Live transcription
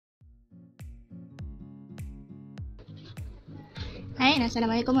Hi and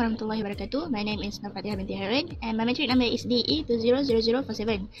Assalamualaikum warahmatullahi wabarakatuh. My name is Nafatia binti Harun and my metric number is DE200047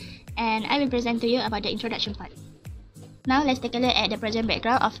 and I will present to you about the introduction part. Now let's take a look at the project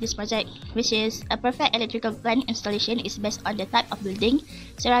background of this project, which is a perfect electrical plant installation is based on the type of building,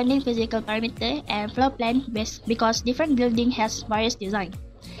 surrounding physical parameter and floor plan based because different building has various design.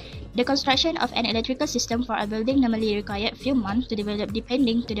 The construction of an electrical system for a building normally requires few months to develop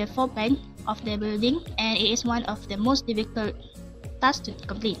depending to the floor plan of the building, and it is one of the most difficult tasks to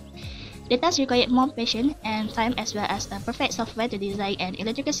complete. The task required more patience and time as well as a perfect software to design an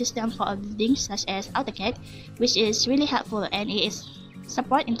electrical system for a building such as AutoCAD, which is really helpful and it is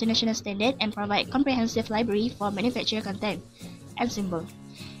support international standard and provide comprehensive library for manufacturer content and symbol.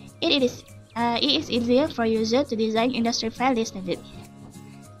 It is easier for user to design industry-friendly standard.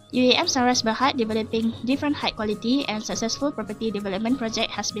 UAM Sunrise Berhad developing different high quality and successful property development project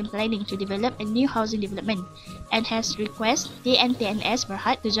has been planning to develop a new housing development and has requested TNTNS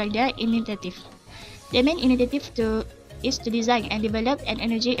Berhad to join their initiative. The main initiative is to design and develop an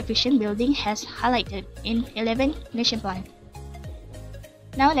energy efficient building as highlighted in 11 Nation Plan.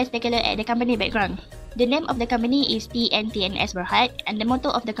 Now let's take a look at the company background. The name of the company is TNTNS Berhad and the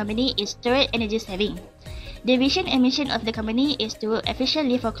motto of the company is Turret Energy Saving. The vision and mission of the company is to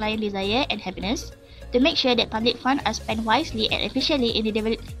efficiently for client desire and happiness, to make sure that public funds are spent wisely and efficiently in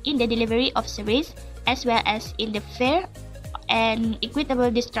the delivery of service, as well as in the fair and equitable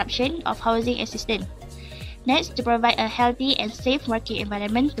distribution of housing assistance. Next, to provide a healthy and safe working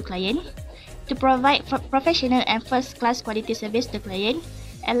environment to client, to provide professional and first-class quality service to client,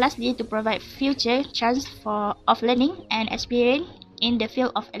 and lastly, to provide future chance of learning and experience in the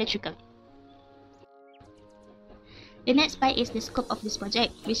field of electrical. The next part is the scope of this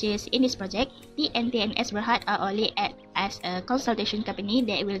project, which is in this project, TNTNS Berhad are only act as a consultation company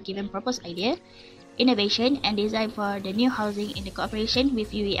that will give them proposed idea, innovation and design for the new housing in the cooperation with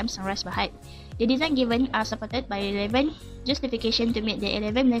UAM Sunrise Berhad. The design given are supported by relevant justification to meet the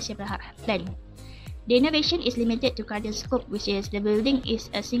 11 Malaysia plan. The innovation is limited to current scope, which is the building is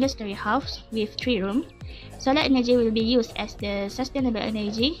a single-story house with 3 rooms. Solar energy will be used as the sustainable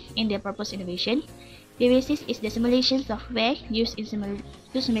energy in the proposed innovation. BEV30803 is the simulation software used to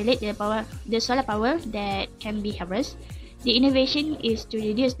simulate the solar power that can be harvested. The innovation is to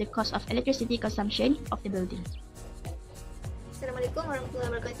reduce the cost of electricity consumption of the building. Assalamualaikum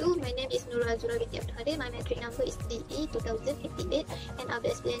warahmatullahi wabarakatuh. My name is Nurul Azura binti Abdul Hadir. My metric number is DE2058 and I'll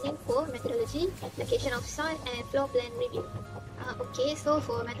be explaining for methodology, location of site and floor plan review. Okay, so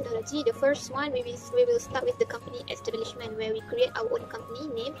for methodology, the first one we will start with the company establishment where we create our own company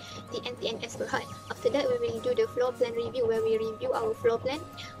name, TNTNS Berhad. After that, we will do the floor plan review where we review our floor plan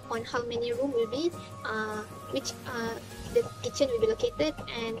on how many room will be, which the kitchen will be located,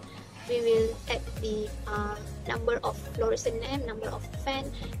 and we will add the number of fluorescent lamp, number of fan,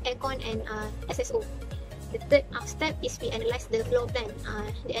 aircon and SSO. The third step is we analyze the floor plan.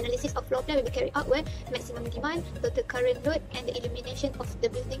 The analysis of floor plan will be carried out where maximum demand, total current load and the illumination of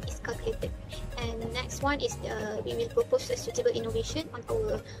the building is calculated. And the next one is we will propose a suitable innovation on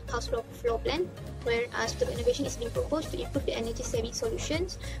our house floor plan where suitable innovation is being proposed to improve the energy saving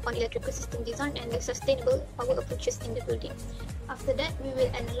solutions on electrical system design and the sustainable power approaches in the building. After that, we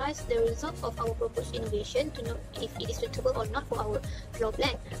will analyze the result of our proposed innovation to know if it is suitable or not for our floor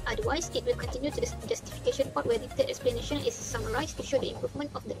plan. Otherwise, it will continue to the justification part where detailed explanation is summarized to show the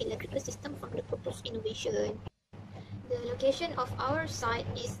improvement of the electrical system from the proposed innovation. The location of our site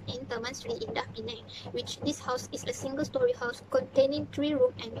is in Taman Sri Indah, Penang, which this house is a single-story house containing 3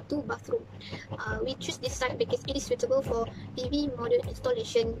 rooms and 2 bathrooms. We choose this site because it is suitable for PV module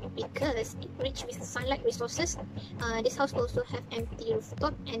installation because it rich with sunlight resources. This house also have empty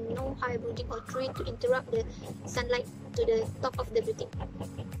rooftop and no high building or tree to interrupt the sunlight to the top of the building.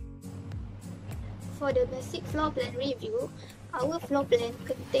 For the basic floor plan review, our floor plan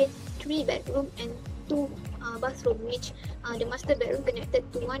contains 3 bedrooms and 2 bathroom, which the master bedroom connected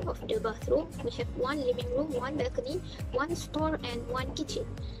to one of the bathroom. We have 1 living room, 1 balcony, 1 store and 1 kitchen.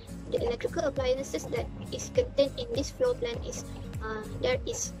 The electrical appliances that is contained in this floor plan is there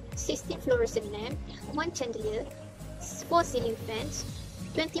is 16 fluorescent lamp, 1 chandelier, 4 ceiling fans,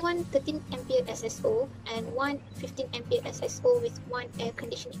 21 13 ampere SSO and 1 15 ampere SSO with 1 air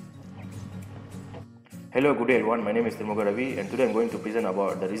conditioning. Hello, good day everyone. My name is Tirmoga Ravi and today I'm going to present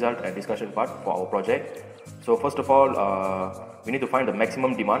about the result and discussion part for our project. So first of all, we need to find the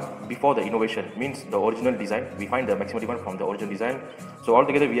maximum demand before the innovation, means the original design. We find the maximum demand from the original design. So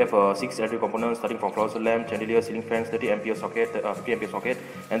altogether we have 6 electrical components starting from fluorescent lamp, chandelier, ceiling fans, 30 ampere socket, 50 ampere socket,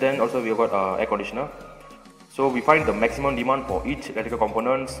 and then also we have got air conditioner. So we find the maximum demand for each electrical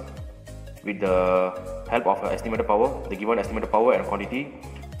components with the help of estimated power, the given estimated power and quantity.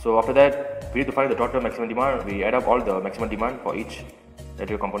 So after that, we need to find the total maximum demand. We add up all the maximum demand for each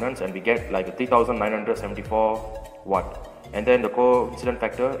electrical components and we get like 3974 watt. And then the coincident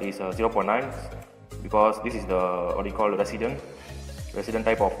factor is 0.9 because this is the what you call resident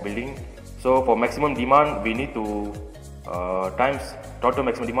type of building. So for maximum demand, we need to times total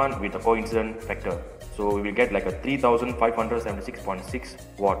maximum demand with the coincident factor. So we will get like a 3576.6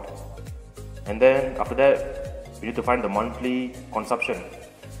 watt. And then after that, we need to find the monthly consumption.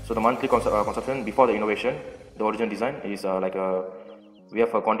 So the monthly consumption before the innovation, the original design is we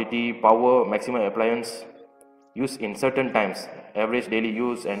have a quantity, power, maximum appliance used in certain times, average daily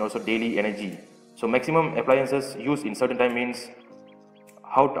use and also daily energy. So maximum appliances used in certain time means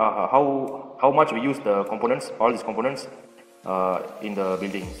how much we use the components, all these components in the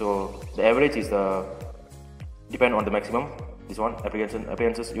building. So the average is depend on the maximum. This one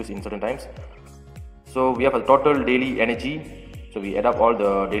appliances used in certain times. So we have a total daily energy. So we add up all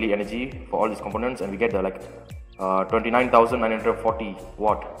the daily energy for all these components and we get the 29,940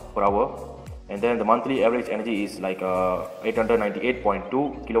 watt per hour. And then the monthly average energy is like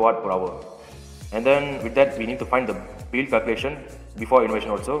 898.2 kilowatt per hour. And then with that we need to find the bill calculation before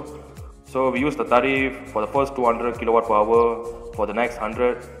innovation also. So we use the tariff for the first 200 kilowatt per hour, for the next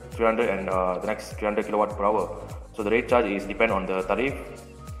 100, 300 and the next 300 kilowatt per hour. So the rate charge is depend on the tariff.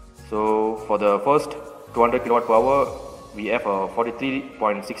 So for the first 200 kilowatt per hour, we have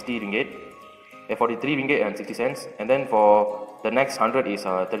 43.60 ringgit, 43 ringgit and 60 cents. And then for the next 100 is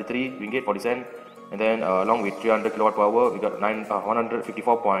 33 ringgit 40 cents. And then along with 300 kilowatt per hour, we got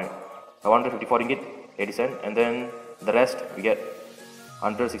 154 ringgit 80 cents. And then the rest we get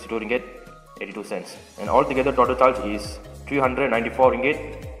 162 ringgit 82 cents. And altogether total charge is 394 ringgit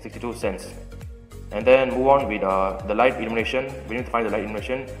 62 cents. And then move on with the light illumination. We need to find the light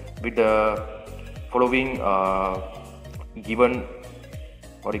illumination with the following given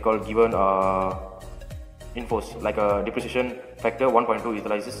infos, like a depreciation factor 1.2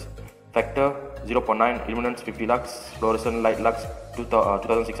 utilizes factor 0.9, illuminance 50 lux, fluorescent light lux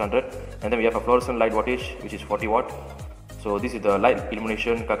 2600, and then we have a fluorescent light wattage which is 40 watt. So this is the light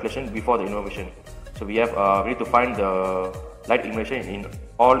illumination calculation before the innovation. So we have we need to find the light illumination in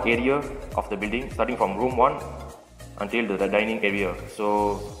all area of the building, starting from room 1 until the dining area.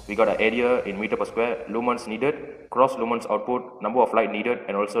 So we got an area in meter per square, lumens needed, cross lumens output, number of light needed,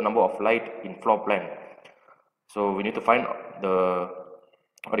 and also number of light in floor plan. So we need to find the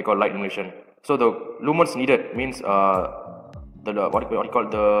light illumination. So the lumens needed means how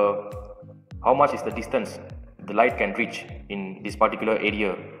much is the distance the light can reach in this particular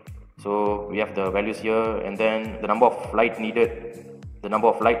area. So we have the values here, and then the number of light needed, the number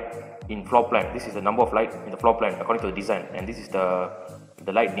of light in floor plan. This is the number of light in the floor plan according to the design, and this is the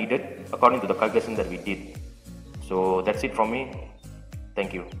light needed according to the calculation that we did. So that's it from me.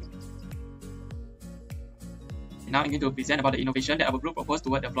 Thank you. Now I'm going to present about the innovation that our group proposed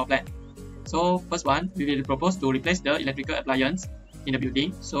toward the floor plan. So first one, we will propose to replace the electrical appliance in the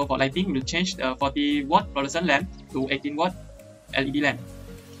building. So for lighting, we will change the 40 watt fluorescent lamp to 18 watt LED lamp.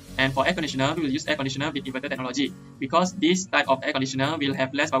 And for air conditioner, we will use air conditioner with inverter technology, because this type of air conditioner will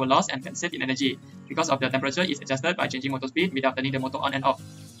have less power loss and can save in energy, because of the temperature is adjusted by changing motor speed without turning the motor on and off.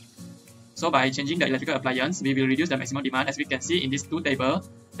 So by changing the electrical appliance, we will reduce the maximum demand, as we can see in these two tables.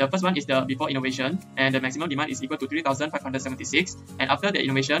 The first one is the before innovation, and the maximum demand is equal to 3,576. And after the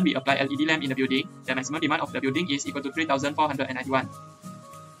innovation, we apply LED lamp in the building. The maximum demand of the building is equal to 3,491.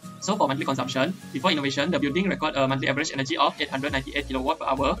 So for monthly consumption, before innovation, the building record a monthly average energy of 898 kilowatt per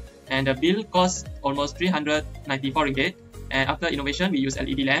hour, and the bill cost almost 394 ringgit. And after innovation, we use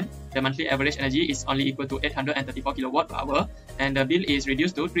LED lamp. The monthly average energy is only equal to 834 kilowatt per hour, and the bill is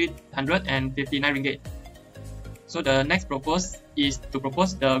reduced to 359 ringgit. So the next proposed is to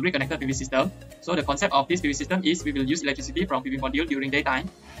propose the grid connected PV system. So the concept of this PV system is we will use electricity from PV module during daytime,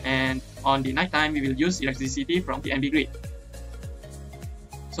 and on the night time we will use electricity from the PNB grid.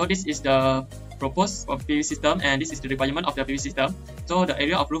 So this is the proposed of PV system, and this is the requirement of the PV system. So the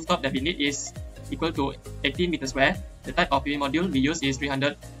area of rooftop that we need is equal to 18 meters square. The type of PV module we use is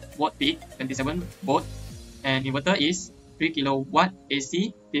 300 watt peak, 27 volt, and inverter is 3 kilowatt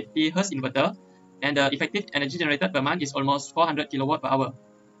AC 50 Hz inverter, and the effective energy generated per month is almost 400 kilowatt per hour.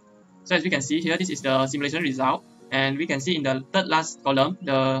 So as we can see here, this is the simulation result, and we can see in the third last column,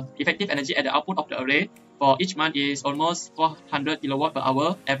 the effective energy at the output of the array for each month is almost 400 kilowatt per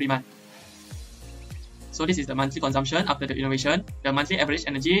hour every month. So this is the monthly consumption after the innovation. The monthly average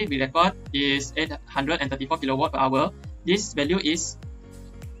energy we record is 834 kilowatt per hour. This value is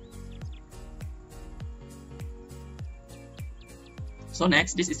So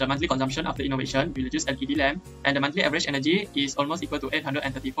next, this is the monthly consumption after innovation. We will use LED lamp, and the monthly average energy is almost equal to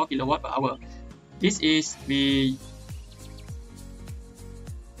 834 kilowatt per hour. This is this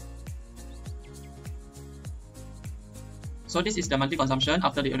is the monthly consumption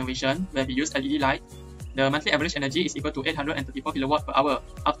after the innovation where we use LED light. The monthly average energy is equal to 834 kilowatt per hour.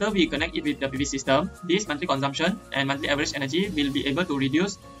 After we connect it with the PV system, this monthly consumption and monthly average energy will be able to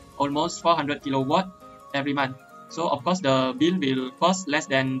reduce almost 400 kilowatt every month. So of course the bill will cost less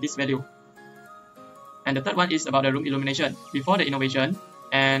than this value. And the third one is about the room illumination. Before the innovation,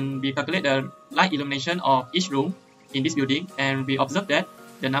 and we calculate the light illumination of each room in this building, and we observe that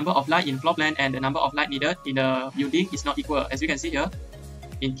the number of light in floor plan and the number of light needed in the building is not equal. As you can see here,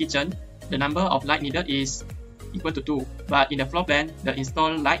 in kitchen, the number of light needed is equal to 2, but in the floor plan, the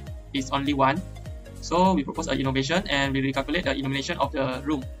installed light is only 1. So we propose an innovation and we recalculate the illumination of the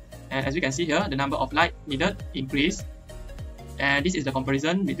room. And as you can see here, the number of light needed increase. And this is the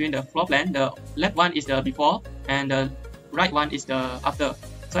comparison between the floor plan. The left one is the before and the right one is the after.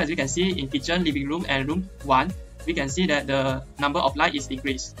 So as you can see in kitchen, living room and room 1, we can see that the number of light is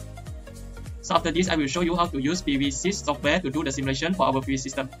increased. So after this, I will show you how to use PV6 software to do the simulation for our PV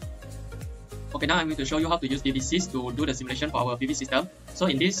system. Okay, now I'm going to show you how to use PV6 to do the simulation for our PV system. So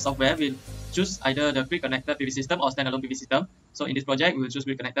in this software, we'll choose either the pre-connected PV system or standalone PV system. So in this project, we will choose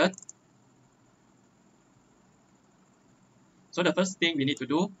pre-connected. So the first thing we need to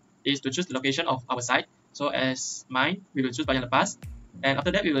do is to choose the location of our site. So as mine, we will choose Bayan Lepas. And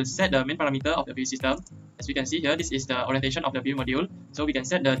after that, we will set the main parameter of the PV system. As we can see here, this is the orientation of the PV module. So we can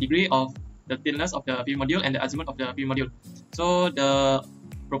set the degree of the thinness of the PV module and the azimuth of the PV module. So the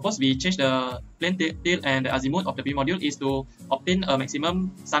proposed we change the plane tilt and the azimuth of the PV module is to obtain a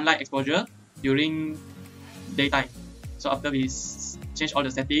maximum sunlight exposure during daytime. So after we change all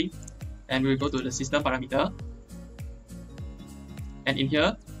the setting, and we will go to the system parameter. And in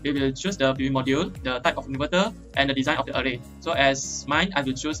here, we will choose the PV module, the type of inverter, and the design of the array. So as mine, I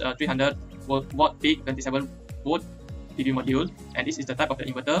will choose a 300 watt peak 27 volt PV module, and this is the type of the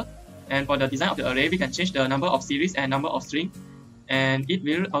inverter. And for the design of the array, we can change the number of series and number of string, and it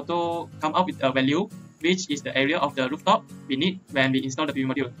will auto come up with a value which is the area of the rooftop we need when we install the PV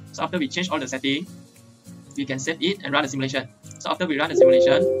module. So after we change all the settings, we can save it and run the simulation. So after we run the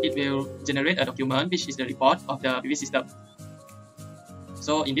simulation, it will generate a document which is the report of the PV system.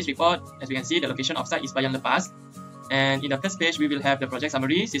 So in this report, as we can see, the location of site is Bayan Lepas. And in the first page, we will have the project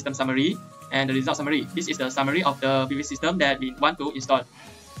summary, system summary, and the result summary. This is the summary of the PV system that we want to install.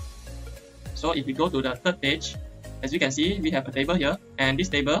 So if we go to the third page, as you can see, we have a table here. And this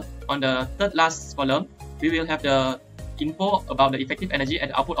table, on the third last column, we will have the info about the effective energy at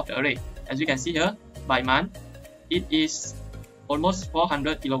the output of the array. As you can see here, by month, it is almost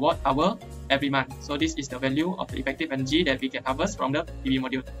 400 kilowatt hour every month. So this is the value of the effective energy that we can harvest from the PV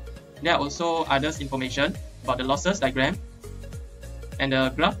module. There are also other information about the losses diagram and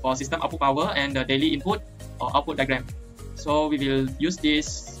the graph for system output power and the daily input or output diagram. So we will use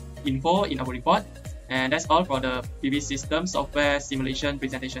this info in our report, and that's all for the PV system software simulation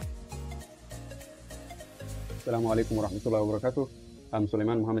presentation. Assalamualaikum warahmatullahi wabarakatuh. I'm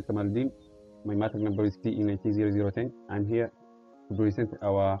Sulaiman Muhammad Kamaluddin. My matrix number is TE190010. I'm here to present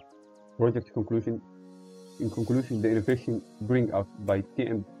our project conclusion. In conclusion, the innovation bring out by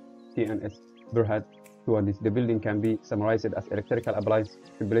TNS Berhad toward the building can be summarized as electrical appliance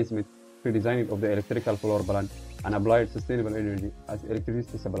replacement, redesigning of the electrical floor plan, and applied sustainable energy as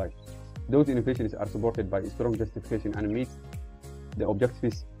electricity supply. Those innovations are supported by strong justification and meet the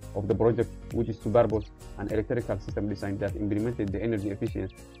objectives of the project, which is to purpose an electrical system design that implemented the energy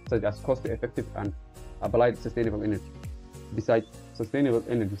efficient, such as cost-effective and applied sustainable energy. Besides, sustainable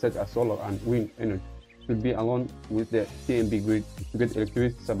energy such as solar and wind energy should be along with the TMB grid to get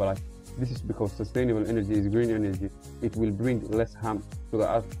electricity supply. This is because sustainable energy is green energy. It will bring less harm to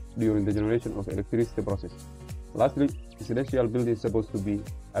the earth during the generation of electricity process. Lastly, residential building is supposed to be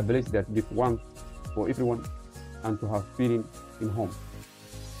a place that gives warmth for everyone and to have feeling in home.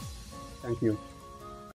 Thank you.